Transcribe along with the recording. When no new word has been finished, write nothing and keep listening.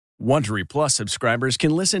Wondery Plus subscribers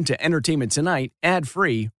can listen to Entertainment Tonight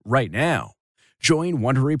ad-free right now. Join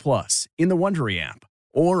Wondery Plus in the Wondery app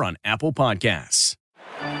or on Apple Podcasts.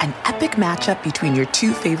 An epic matchup between your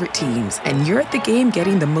two favorite teams, and you're at the game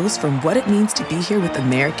getting the most from what it means to be here with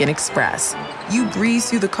American Express. You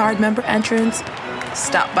breeze through the card member entrance,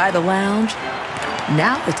 stop by the lounge.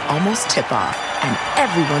 Now it's almost tip-off, and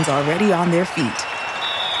everyone's already on their feet.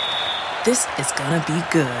 This is gonna be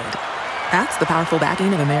good. That's the powerful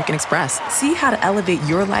backing of American Express. See how to elevate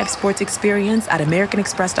your live sports experience at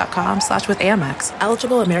americanexpress.com/with Amex.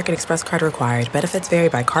 Eligible American Express card required. Benefits vary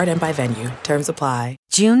by card and by venue. Terms apply.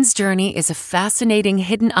 June's Journey is a fascinating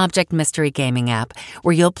hidden object mystery gaming app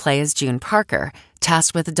where you'll play as June Parker,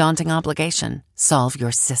 tasked with a daunting obligation: solve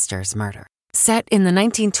your sister's murder. Set in the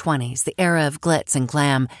 1920s, the era of glitz and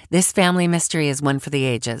glam, this family mystery is one for the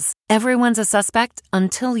ages. Everyone's a suspect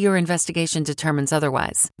until your investigation determines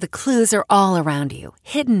otherwise. The clues are all around you,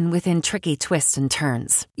 hidden within tricky twists and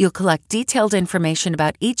turns. You'll collect detailed information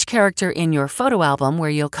about each character in your photo album where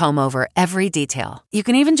you'll comb over every detail. You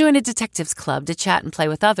can even join a detectives club to chat and play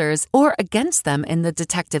with others or against them in the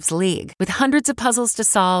Detectives League. With hundreds of puzzles to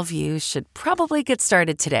solve, you should probably get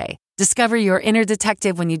started today. Discover your inner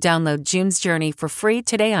detective when you download June's Journey for free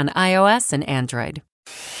today on iOS and Android.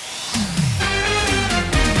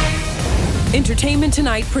 Entertainment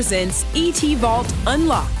Tonight presents E.T. Vault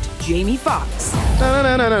Unlocked, Jamie Foxx.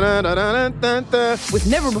 With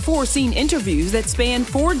never-before-seen interviews that span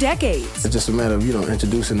 4 decades. It's just a matter of,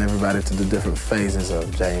 introducing everybody to the different phases of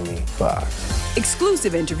Jamie Foxx.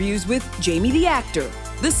 Exclusive interviews with Jamie the actor,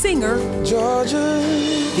 the singer, Georgia,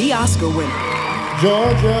 the Oscar winner.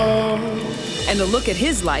 Georgia. And a look at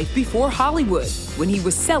his life before Hollywood, when he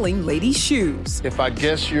was selling ladies' shoes. If I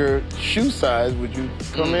guess your shoe size, would you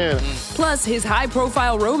come in? Plus his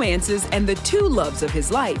high-profile romances and the 2 loves of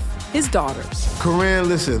his life, his daughters. Corinne,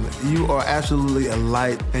 listen, you are absolutely a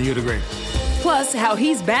light, and you're the greatest. Plus how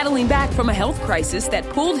he's battling back from a health crisis that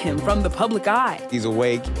pulled him from the public eye. He's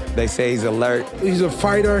awake. They say he's alert. He's a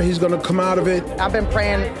fighter. He's going to come out of it. I've been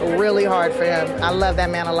praying really hard for him. I love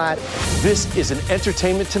that man a lot. This is an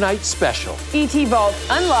Entertainment Tonight special. E.T. Vault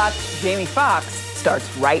Unlocked, Jamie Foxx starts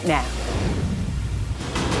right now.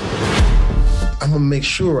 I'm going to make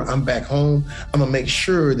sure I'm back home. I'm going to make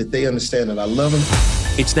sure that they understand that I love them.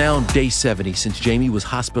 It's now day 70 since Jamie was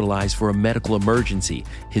hospitalized for a medical emergency.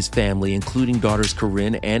 His family, including daughters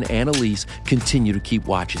Corinne and Annalise, continue to keep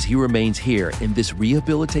watch as he remains here in this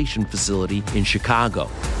rehabilitation facility in Chicago.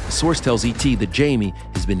 A source tells ET that Jamie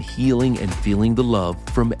has been healing and feeling the love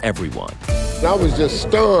from everyone. I was just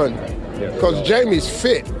stunned because Jamie's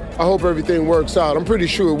fit. I hope everything works out. I'm pretty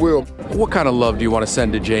sure it will. What kind of love do you want to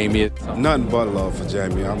send to Jamie? Nothing but love for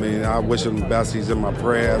Jamie. I mean, I wish him the best. He's in my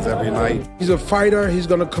prayers every night. He's a fighter. He's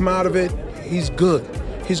going to come out of it. He's good.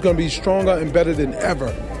 He's going to be stronger and better than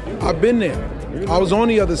ever. I've been there. I was on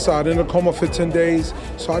the other side in a coma for 10 days,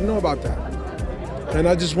 so I know about that. And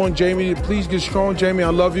I just want Jamie to please get strong. Jamie, I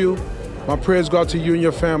love you. My prayers go out to you and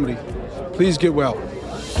your family. Please get well.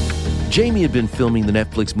 Jamie had been filming the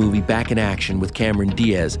Netflix movie Back in Action with Cameron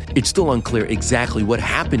Diaz. It's still unclear exactly what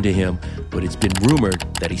happened to him, but it's been rumored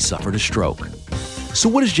that he suffered a stroke. So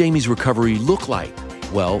what does Jamie's recovery look like?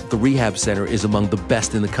 Well, the rehab center is among the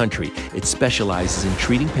best in the country. It specializes in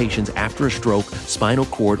treating patients after a stroke, spinal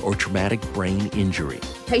cord, or traumatic brain injury.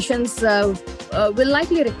 Patients will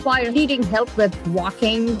likely require needing help with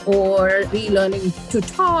walking or relearning to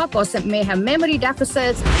talk, or some may have memory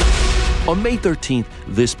deficits. On May 13th,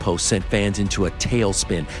 this post sent fans into a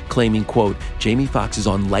tailspin, claiming, quote, Jamie Foxx is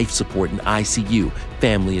on life support in ICU.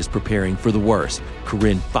 Family is preparing for the worst.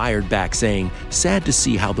 Corinne fired back saying, sad to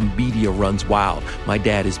see how the media runs wild. My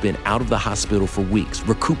dad has been out of the hospital for weeks,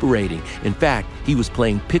 recuperating. In fact, he was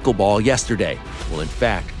playing pickleball yesterday. Well, in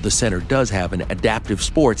fact, the center does have an adaptive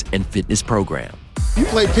sports and fitness program. You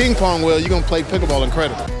play ping pong well, you're going to play pickleball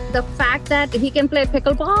incredible. The fact that he can play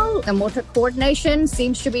pickleball, the motor coordination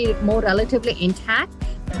seems to be more relatively intact.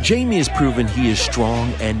 Jamie has proven he is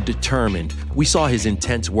strong and determined. We saw his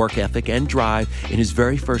intense work ethic and drive in his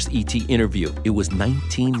very first ET interview. It was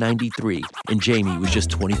 1993, and Jamie was just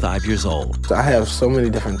 25 years old. I have so many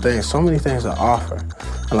different things, so many things to offer.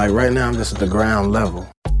 And right now, I'm just at the ground level.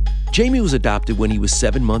 Jamie was adopted when he was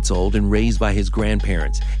 7 months old and raised by his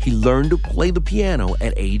grandparents. He learned to play the piano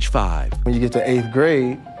at age 5. When you get to 8th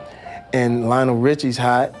grade, and Lionel Richie's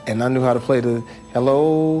hot, and I knew how to play the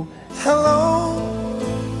hello,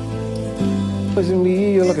 was it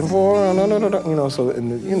me you're looking for? No. So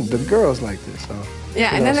and the girls like this. So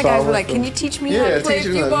yeah, and then the guys were like, "Can you teach me how to play a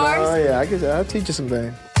few bars?" Oh yeah, I'll teach you some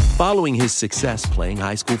things. Following his success playing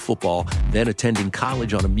high school football, then attending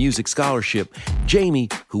college on a music scholarship, Jamie,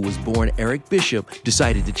 who was born Eric Bishop,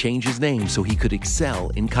 decided to change his name so he could excel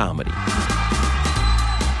in comedy.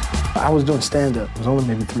 I was doing stand-up. It was only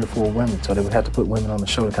maybe 3 or 4 women, so they would have to put women on the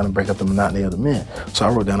show to kind of break up the monotony of the men. So I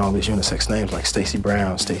wrote down all these unisex names like Stacey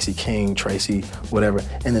Brown, Stacey King, Tracy, whatever,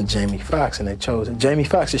 and then Jamie Foxx, and they chose it. Jamie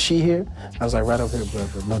Foxx, is she here? I was like, right over here,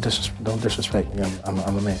 brother. No don't disrespect me. I'm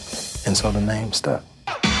a man. And so the name stuck.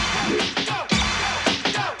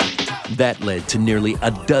 That led to nearly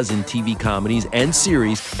a dozen TV comedies and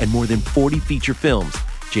series and more than 40 feature films.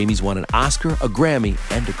 Jamie's won an Oscar, a Grammy,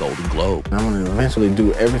 and a Golden Globe. I'm going to eventually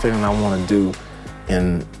do everything that I want to do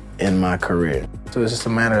in my career. So it's just a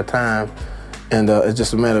matter of time, and it's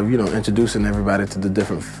just a matter of, introducing everybody to the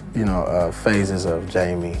different, phases of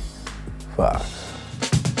Jamie Foxx.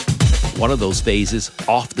 One of those phases,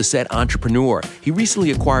 off-the-set entrepreneur. He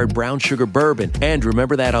recently acquired Brown Sugar Bourbon, and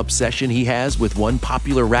remember that obsession he has with one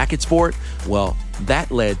popular racket sport? Well,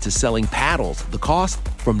 that led to selling paddles, the cost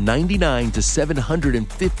from $99 to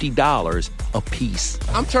 $750 a piece.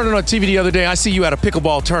 I'm turning on TV the other day. I see you at a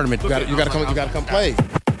pickleball tournament. You gotta come play.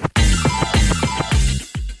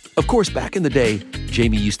 Of course, back in the day,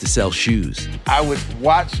 Jamie used to sell shoes. I would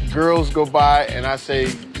watch girls go by, and I say,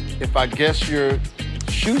 if I guess your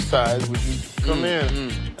shoe size, would you come in?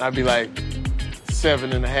 And I'd be like,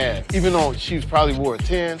 7.5. Even though she probably wore a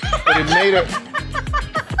 10, but it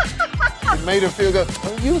made her feel good.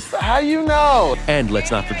 How you know? And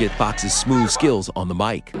let's not forget Fox's smooth skills on the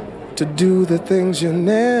mic. To do the things you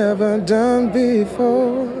never done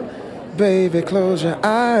before. Baby, close your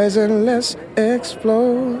eyes and let's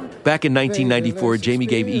explore. Back in 1994, Jamie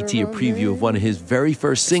gave E.T. a preview of one of his very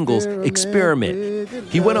first singles, Experiment.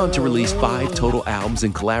 He went on to release 5 total albums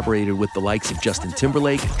and collaborated with the likes of Justin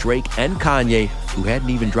Timberlake, Drake, and Kanye, who hadn't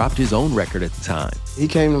even dropped his own record at the time. He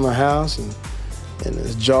came to my house and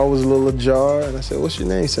his jaw was a little ajar, and I said, what's your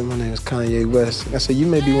name? He said, my name is Kanye West. And I said, you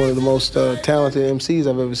may be one of the most talented MCs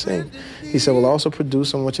I've ever seen. He said, well, I also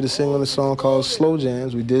produced, I want you to sing on a song called Slow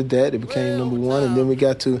Jams. We did that, it became #1, and then we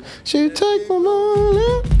got to, she take my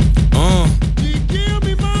money.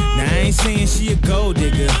 Now I ain't saying she a gold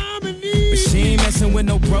digger, but she ain't messing with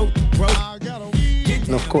no broke.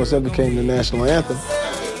 And of course, that became the national anthem.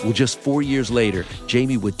 Well, just 4 years later,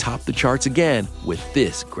 Jamie would top the charts again with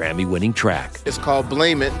this Grammy-winning track. It's called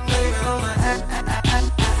Blame It.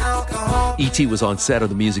 E.T. was on set of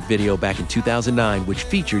the music video back in 2009, which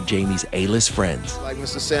featured Jamie's A-list friends. Like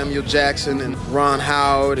Mr. Samuel Jackson and Ron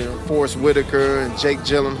Howard and Forrest Whitaker and Jake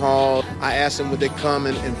Gyllenhaal. I asked them would they come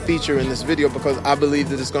and feature in this video because I believe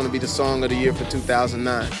that it's going to be the song of the year for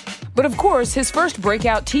 2009. But of course, his first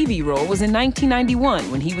breakout TV role was in 1991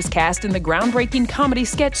 when he was cast in the groundbreaking comedy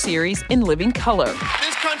sketch series In Living Color.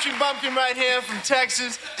 This country bumpkin right here from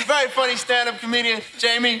Texas, very funny stand-up comedian,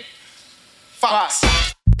 Jamie Foxx.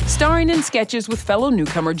 Starring in sketches with fellow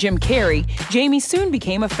newcomer Jim Carrey, Jamie soon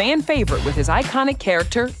became a fan favorite with his iconic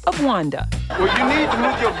character of Wanda. Well, you need to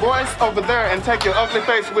move your voice over there and take your ugly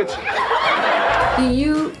face with you. Do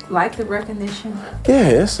you like the recognition?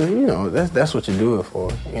 Yeah, that's what you do it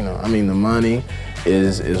for. The money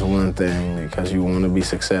is one thing because you want to be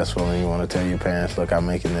successful and you want to tell your parents, look, I'm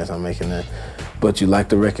making this, I'm making that. But you like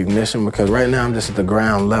the recognition because right now I'm just at the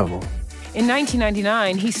ground level. In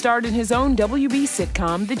 1999, he starred in his own WB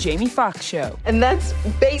sitcom, The Jamie Foxx Show. And that's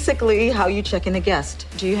basically how you check in a guest.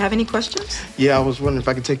 Do you have any questions? Yeah, I was wondering if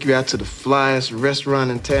I could take you out to the flyest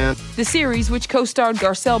restaurant in town. The series, which co-starred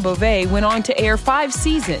Garcelle Beauvais, went on to air 5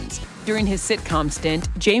 seasons. During his sitcom stint,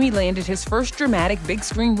 Jamie landed his first dramatic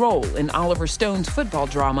big-screen role in Oliver Stone's football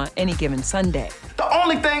drama, Any Given Sunday. The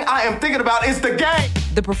only thing I am thinking about is the game.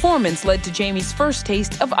 The performance led to Jamie's first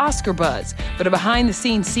taste of Oscar buzz, but a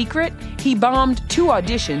behind-the-scenes secret, he bombed 2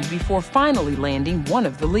 auditions before finally landing one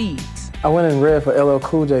of the leads. I went and read for LL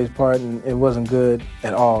Cool J's part, and it wasn't good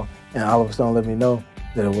at all, and Oliver Stone let me know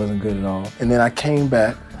that it wasn't good at all. And then I came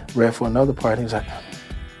back, read for another part, and he was like,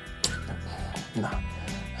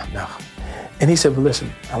 no. And he said, but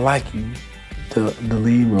listen, I like you. The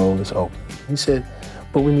lead role is open. He said,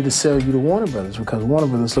 but we need to sell you to Warner Brothers because Warner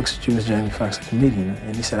Brothers looks at you as Jamie Foxx, a comedian.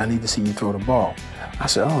 And he said, I need to see you throw the ball. I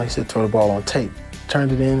said, oh, he said, throw the ball on tape.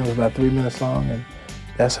 Turned it in, it was about 3 minutes long, and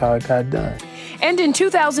that's how it got done. And in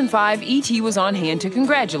 2005, E.T. was on hand to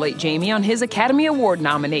congratulate Jamie on his Academy Award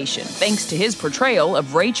nomination, thanks to his portrayal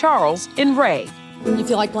of Ray Charles in Ray. You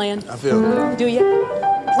feel like playing? I feel good. Do you?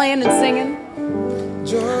 Playing and singing?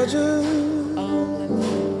 Georgia.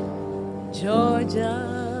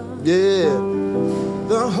 Georgia. Yeah.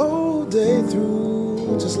 The whole day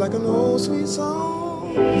through, just like an old sweet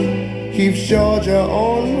song. Keeps Georgia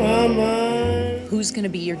on my mind. who's going to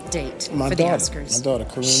be your date My for daughter, the Oscars? My daughter,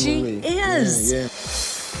 Corinne She Marie. is. Yeah.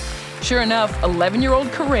 Sure enough,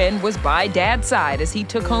 11-year-old Corinne was by Dad's side as he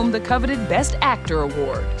took home the coveted Best Actor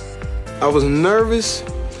award. I was nervous,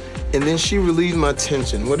 and then she relieved my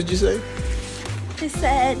tension. What did you say? She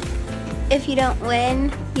said, if you don't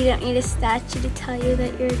win, you don't need a statue to tell you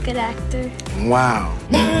that you're a good actor. Wow.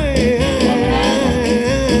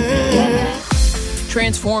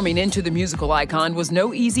 Transforming into the musical icon was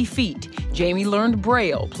no easy feat. Jamie learned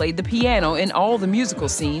Braille, played the piano in all the musical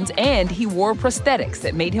scenes, and he wore prosthetics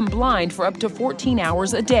that made him blind for up to 14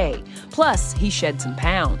 hours a day. Plus, he shed some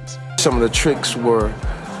pounds. Some of the tricks were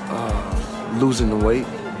losing the weight.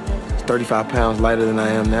 35 pounds lighter than I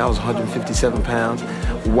am now. I was 157 pounds.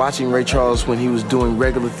 Watching Ray Charles when he was doing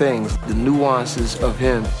regular things, the nuances of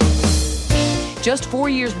him. Just 4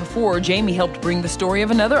 years before, Jamie helped bring the story of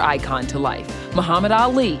another icon to life, Muhammad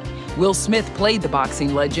Ali. Will Smith played the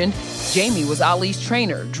boxing legend. Jamie was Ali's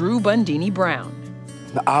trainer, Drew Bundini Brown.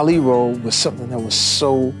 The Ali role was something that was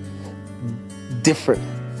so different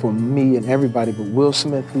for me and everybody, but Will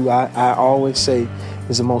Smith, who I always say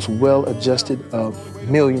is the most well-adjusted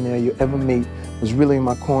millionaire you ever meet, was really in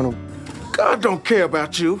my corner. God don't care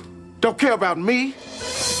about you. Don't care about me.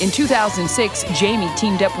 In 2006, Jamie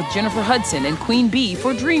teamed up with Jennifer Hudson and Queen Bee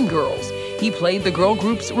for Dreamgirls. He played the girl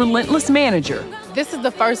group's relentless manager. This is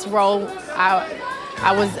the first role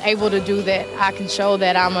I was able to do that I can show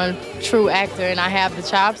that I'm a true actor and I have the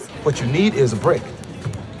chops. What you need is a break,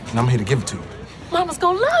 and I'm here to give it to you. Mama's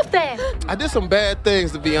gonna love that. I did some bad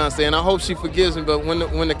things to Beyonce, and I hope she forgives me, but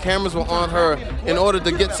when the cameras were on her, in order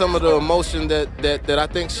to get some of the emotion that I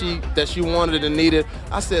think she wanted and needed,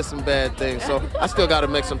 I said some bad things, so I still gotta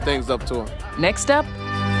make some things up to her. Next up,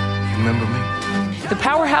 You remember me? the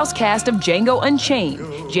powerhouse cast of Django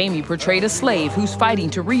Unchained. Jamie portrayed a slave who's fighting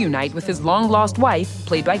to reunite with his long-lost wife,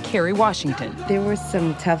 played by Kerry Washington. There were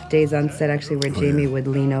some tough days on set, actually, where Jamie would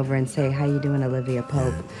lean over and say, "How you doing, Olivia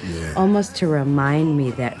Pope?" Almost to remind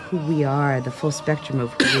me that who we are, the full spectrum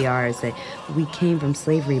of who we are, is that we came from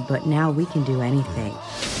slavery, but now we can do anything.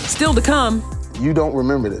 Still to come, You don't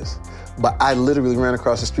remember this, but I literally ran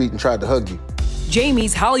across the street and tried to hug you.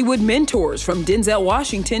 Jamie's Hollywood mentors, from Denzel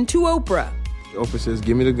Washington to Oprah. Oprah says,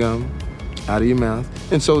 give me the gum out of your mouth.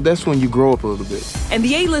 And so that's when you grow up a little bit. And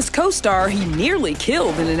the A-list co-star he nearly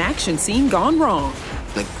killed in an action scene gone wrong.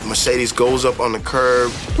 The Mercedes goes up on the curb.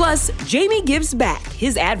 Plus, Jamie gives back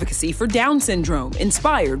his advocacy for Down syndrome,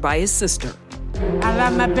 inspired by his sister. I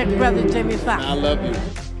love my big brother, Jamie Foxx. I love you.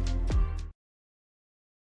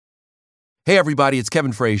 Hey everybody, it's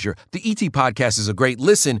Kevin Frazier. The ET Podcast is a great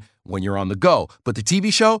listen when you're on the go, but the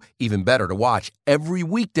TV show, even better to watch every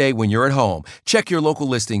weekday when you're at home. Check your local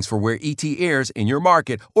listings for where ET airs in your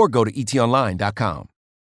market or go to etonline.com.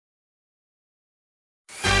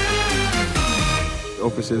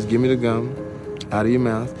 Oprah says, give me the gum out of your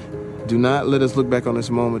mouth. Do not let us look back on this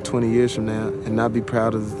moment 20 years from now and not be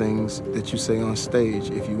proud of the things that you say on stage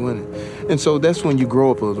if you win it. And so that's when you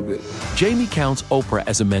grow up a little bit. Jamie counts Oprah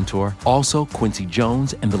as a mentor, also Quincy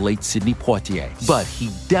Jones and the late Sidney Poitier. But he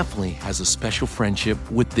definitely has a special friendship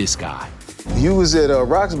with this guy. You was at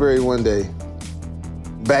Roxbury one day,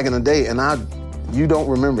 back in the day, and you don't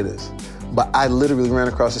remember this, but I literally ran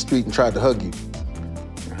across the street and tried to hug you.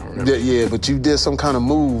 Yeah, but you did some kind of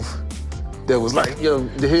move that was like, yo,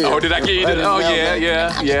 the head. Oh, did I get you? Oh, yeah.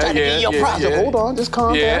 Hold on, just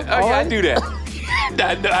calm down. Oh, yeah, I do that.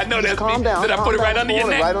 I know just that's calm me. down. Did I put it right under your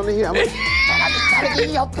neck? Right under here. I'm like,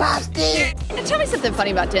 Tell me something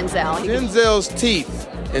funny about Denzel. Denzel's teeth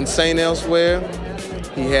in St. Elsewhere,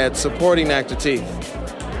 he had supporting actor teeth.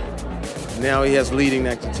 Now he has leading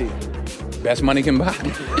actor teeth. Best money can buy.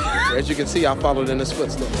 As you can see, I followed in his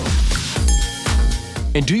footsteps.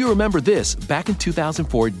 And do you remember this? Back in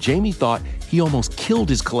 2004, Jamie thought he almost killed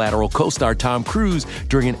his Collateral co-star Tom Cruise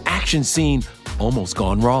during an action scene almost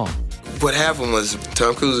gone wrong. What happened was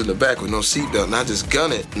Tom Cruise in the back with no seatbelt, and I just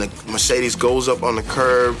gun it. And the Mercedes goes up on the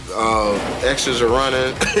curb, extras are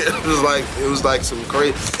running. it was like some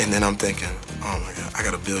crazy. And then I'm thinking, oh my God, I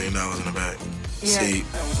got $1 billion in the back. See.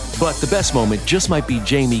 But the best moment just might be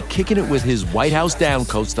Jamie kicking it with his White House Down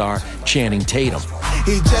co-star Channing Tatum.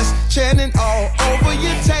 He just chanting all over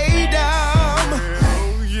your Tatum.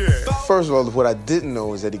 Oh, yeah. First of all, what I didn't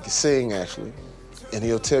know is that he could sing, actually. And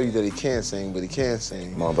he'll tell you that he can't sing, but he can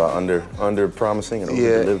sing. More about under promising and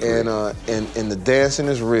over delivering. And the dancing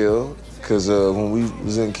is real. Because when we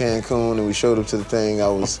was in Cancun and we showed up to the thing, I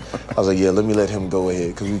was like, yeah, let me let him go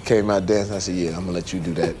ahead. Because we came out dancing. I said, yeah, I'm going to let you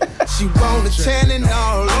do that. She wanna chanting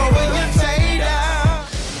all over your Tatum.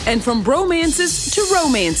 And from bromances to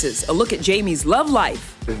romances, a look at Jamie's love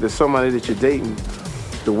life. If there's somebody that you're dating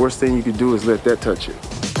the worst thing you could do is let that touch you.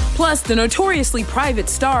 Plus, the notoriously private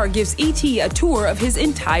star gives E.T. a tour of his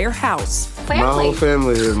entire house. My whole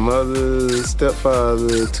family here, mother,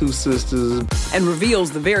 stepfather, 2 sisters. And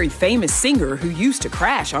reveals the very famous singer who used to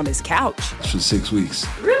crash on his couch. For 6 weeks.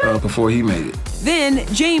 Really? Before he made it. Then,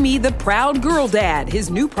 Jamie, the proud girl dad, his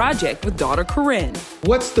new project with daughter Corinne.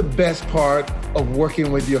 What's the best part of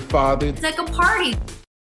working with your father? It's like a party.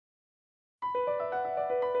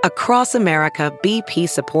 Across America, BP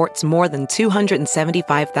supports more than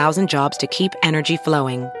 275,000 jobs to keep energy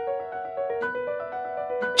flowing.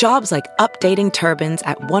 Jobs like updating turbines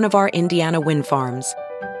at one of our Indiana wind farms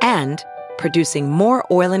and producing more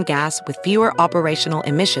oil and gas with fewer operational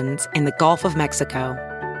emissions in the Gulf of Mexico.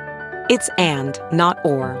 It's and, not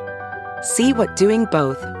or. See what doing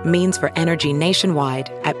both means for energy nationwide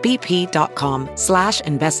at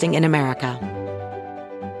bp.com/investing in America.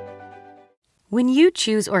 When you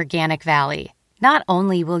choose Organic Valley, not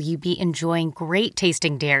only will you be enjoying great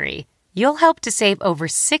tasting dairy, you'll help to save over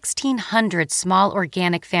 1,600 small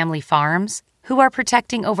organic family farms who are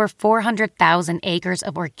protecting over 400,000 acres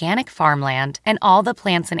of organic farmland and all the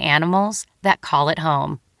plants and animals that call it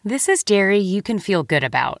home. This is dairy you can feel good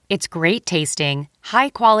about. It's great tasting,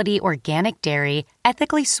 high-quality organic dairy,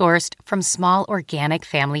 ethically sourced from small organic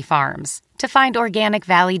family farms. To find Organic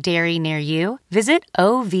Valley Dairy near you, visit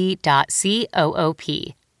ov.coop.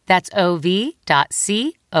 That's ov.coop.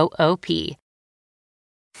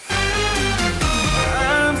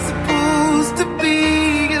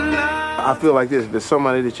 I feel like this. If there's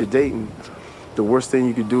somebody that you're dating, the worst thing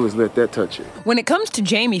you could do is let that touch you. When it comes to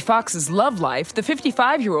Jamie Foxx's love life, the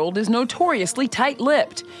 55-year-old is notoriously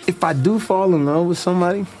tight-lipped. If I do fall in love with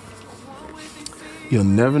somebody, you'll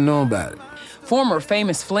never know about it. Former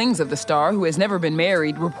famous flings of the star, who has never been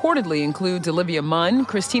married, reportedly includes Olivia Munn,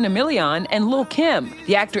 Christina Milian, and Lil' Kim.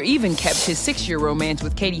 The actor even kept his 6-year romance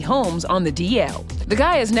with Katie Holmes on the DL. The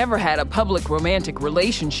guy has never had a public romantic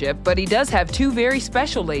relationship, but he does have 2 very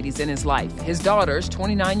special ladies in his life. His daughters,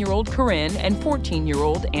 29-year-old Corinne and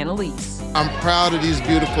 14-year-old Annalise. I'm proud of these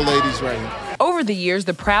beautiful ladies right here. Over the years,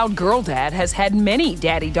 the proud girl dad has had many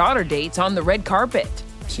daddy-daughter dates on the red carpet.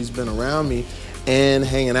 She's been around me and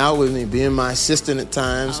hanging out with me, being my assistant at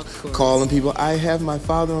times, calling people. I have my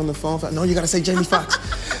father on the phone. No, you gotta say Jamie Foxx.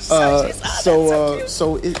 So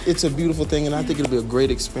it's a beautiful thing, and I think it'll be a great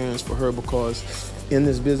experience for her because in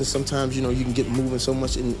this business, sometimes, you can get moving so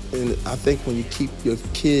much, and I think when you keep your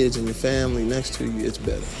kids and your family next to you, it's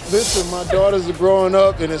better. Listen, my daughters are growing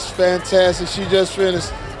up, and it's fantastic. She just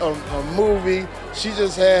finished a movie. She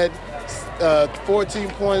just had 14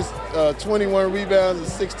 points, 21 rebounds, and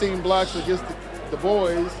 16 blocks against the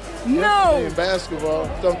boys. No! In basketball.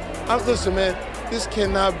 So, listen, man, this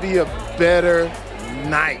cannot be a better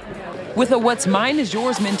night. With a what's mine is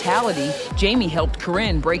yours mentality, Jamie helped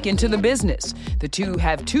Corinne break into the business. The two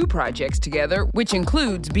have 2 projects together, which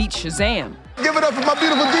includes Beat Shazam. Give it up for my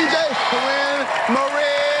beautiful DJ, Corinne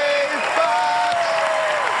Marie Fox.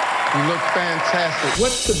 You look fantastic.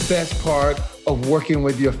 What's the best part of working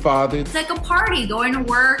with your father? It's like a party, going to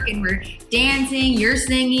work and we're dancing, you're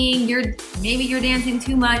singing, maybe you're dancing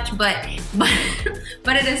too much, but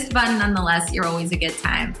it is fun nonetheless. You're always a good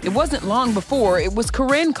time. It wasn't long before it was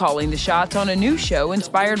Corinne calling the shots on a new show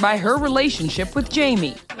inspired by her relationship with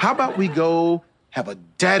Jamie. How about we go have a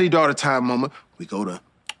daddy-daughter time moment? We go to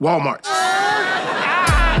Walmart.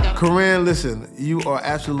 Corinne, listen, you are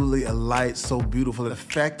absolutely a light, so beautiful. The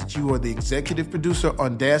fact that you are the executive producer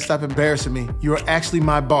on Dad Stop Embarrassing Me, you're actually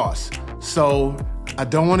my boss. So I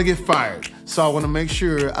don't want to get fired. So I want to make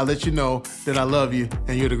sure I let you know that I love you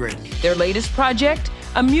and you're the greatest. Their latest project,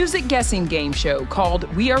 a music guessing game show called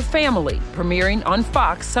We Are Family, premiering on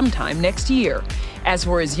Fox sometime next year. As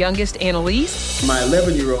for his youngest, Annalise, my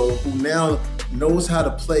 11-year-old, who now knows how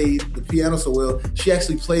to play the piano so well, she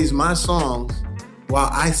actually plays my songs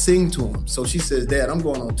while I sing to him. So she says, Dad, I'm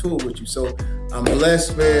going on tour with you. So I'm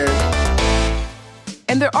blessed, man.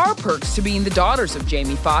 And there are perks to being the daughters of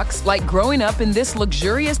Jamie Foxx, like growing up in this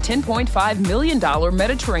luxurious $10.5 million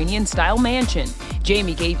Mediterranean-style mansion.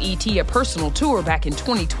 Jamie gave E.T. a personal tour back in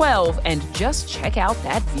 2012, and just check out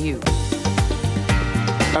that view.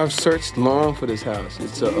 I've searched long for this house.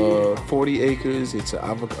 It's 40 acres. It's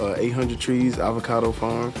 800 trees, avocado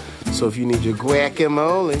farm. So if you need your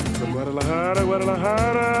guacamole from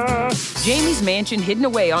Guadalajara. Jamie's mansion hidden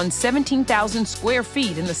away on 17,000 square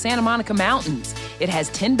feet in the Santa Monica Mountains. It has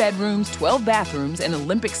 10 bedrooms, 12 bathrooms, an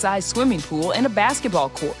Olympic-sized swimming pool, and a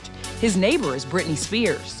basketball court. His neighbor is Britney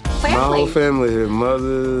Spears. My whole family here,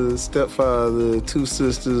 mother, stepfather, 2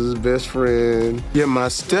 sisters, best friend. Yeah, my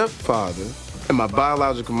stepfather and my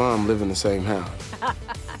biological mom live in the same house.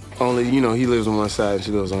 Only, he lives on one side and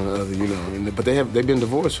she lives on the other, But they've been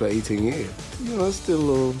divorced for 18 years. It's still a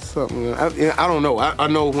little something. I don't know. I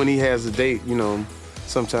know when he has a date,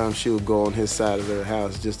 sometimes she'll go on his side of their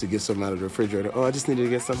house just to get something out of the refrigerator. Oh, I just needed to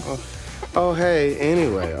get something. Oh, hey,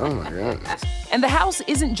 anyway. Oh, my goodness. And the house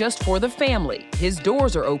isn't just for the family. His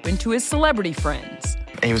doors are open to his celebrity friends.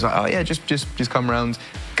 And he was like, oh, yeah, just come around.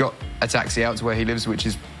 Got a taxi out to where he lives, which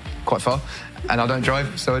is quite far. And I don't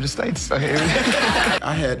drive, so I just stayed. So I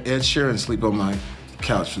had Ed Sheeran sleep on my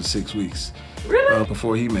couch for 6 weeks. Really?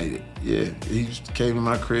 Before he made it. Yeah, he came to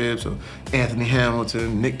my crib, so Anthony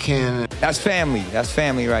Hamilton, Nick Cannon. That's family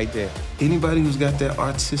right there. Anybody who's got that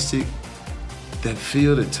artistic, that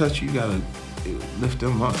feel, that touch, you gotta lift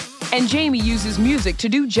them up. And Jamie uses music to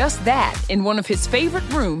do just that in one of his favorite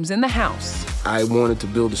rooms in the house. I wanted to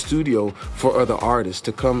build a studio for other artists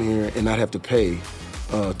to come here and not have to pay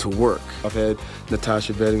to work. I've had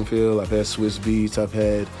Natasha Bedingfield, I've had Swiss Beats, I've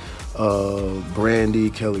had Brandy,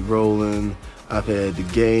 Kelly Rowland, I've had The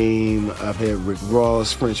Game, I've had Rick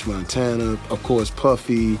Ross, French Montana, of course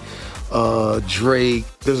Puffy, Drake.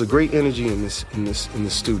 There's a great energy in this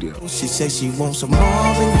studio. She says she wants some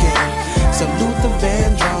Marvin Gaye, some Luther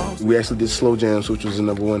Vandross. We actually did Slow Jams, which was the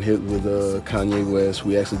 #1 hit with Kanye West.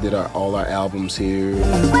 We actually did all our albums here.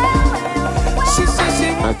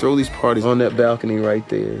 I throw these parties on that balcony right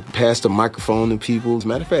there, pass the microphone to people. As a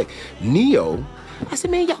matter of fact, Neo, I said,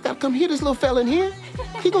 man, y'all gotta come hear this little fella in here.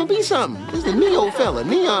 He gonna be something. This is the Neo fella,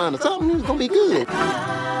 Neon or something. He's gonna be good.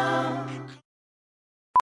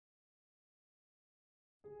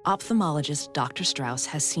 Ophthalmologist Dr. Strauss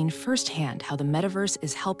has seen firsthand how the metaverse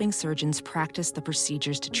is helping surgeons practice the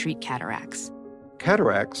procedures to treat cataracts.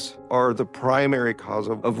 Cataracts are the primary cause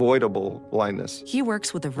of avoidable blindness. He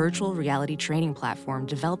works with a virtual reality training platform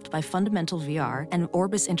developed by Fundamental VR and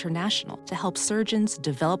Orbis International to help surgeons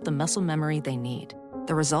develop the muscle memory they need.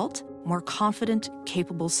 The result? More confident,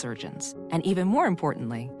 capable surgeons. And even more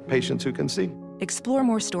importantly, patients who can see. Explore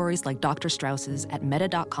more stories like Dr. Strauss's at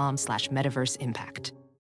meta.com/metaverseimpact.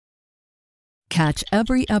 Catch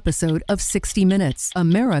every episode of 60 Minutes,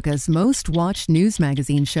 America's most watched news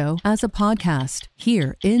magazine show, as a podcast.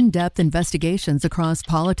 Hear in-depth investigations across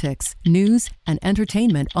politics, news, and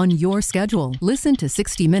entertainment on your schedule. Listen to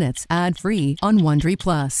 60 Minutes ad-free on Wondery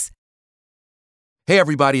Plus. Hey,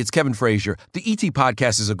 everybody, it's Kevin Frazier. The ET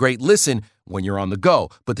Podcast is a great listen when you're on the go,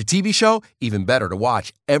 but the TV show, even better to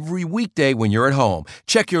watch every weekday when you're at home.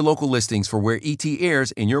 Check your local listings for where ET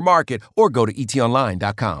airs in your market or go to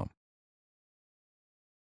etonline.com.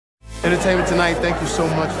 Entertainment Tonight, thank you so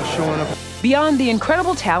much for showing up. Beyond the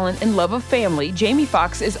incredible talent and love of family, Jamie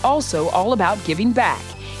Foxx is also all about giving back.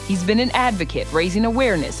 He's been an advocate, raising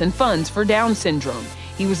awareness and funds for Down syndrome.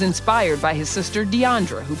 He was inspired by his sister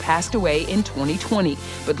Deandra, who passed away in 2020,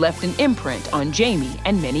 but left an imprint on Jamie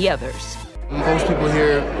and many others. Most people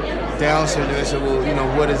hear Down syndrome and say,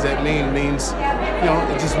 well, what does that mean? It means,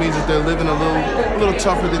 it just means that they're living a little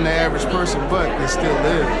tougher than the average person, but they still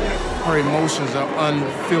live. Her emotions are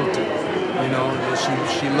unfiltered.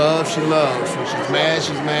 She loves. When she's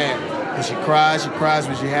mad. When she cries.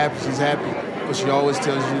 When she's happy. But she always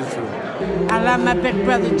tells you the truth. I love my big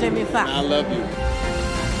brother, Jamie Foxx. I love you.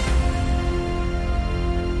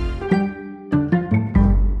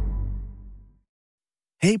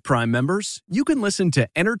 Hey, Prime members, you can listen to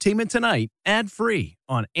Entertainment Tonight ad-free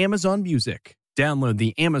on Amazon Music. Download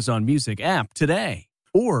the Amazon Music app today.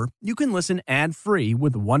 Or you can listen ad-free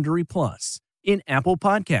with Wondery Plus in Apple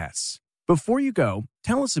Podcasts. Before you go,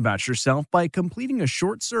 tell us about yourself by completing a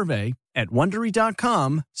short survey at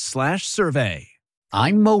Wondery.com/survey.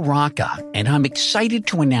 I'm Mo Rocca, and I'm excited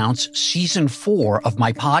to announce Season 4 of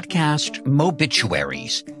my podcast,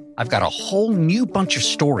 Mobituaries. I've got a whole new bunch of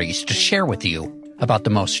stories to share with you about the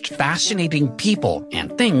most fascinating people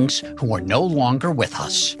and things who are no longer with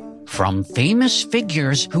us. From famous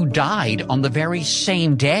figures who died on the very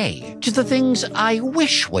same day to the things I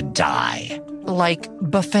wish would die, like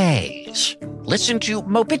buffets. Listen to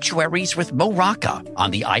Mobituaries with Mo Rocca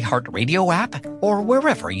on the iHeartRadio app or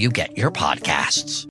wherever you get your podcasts.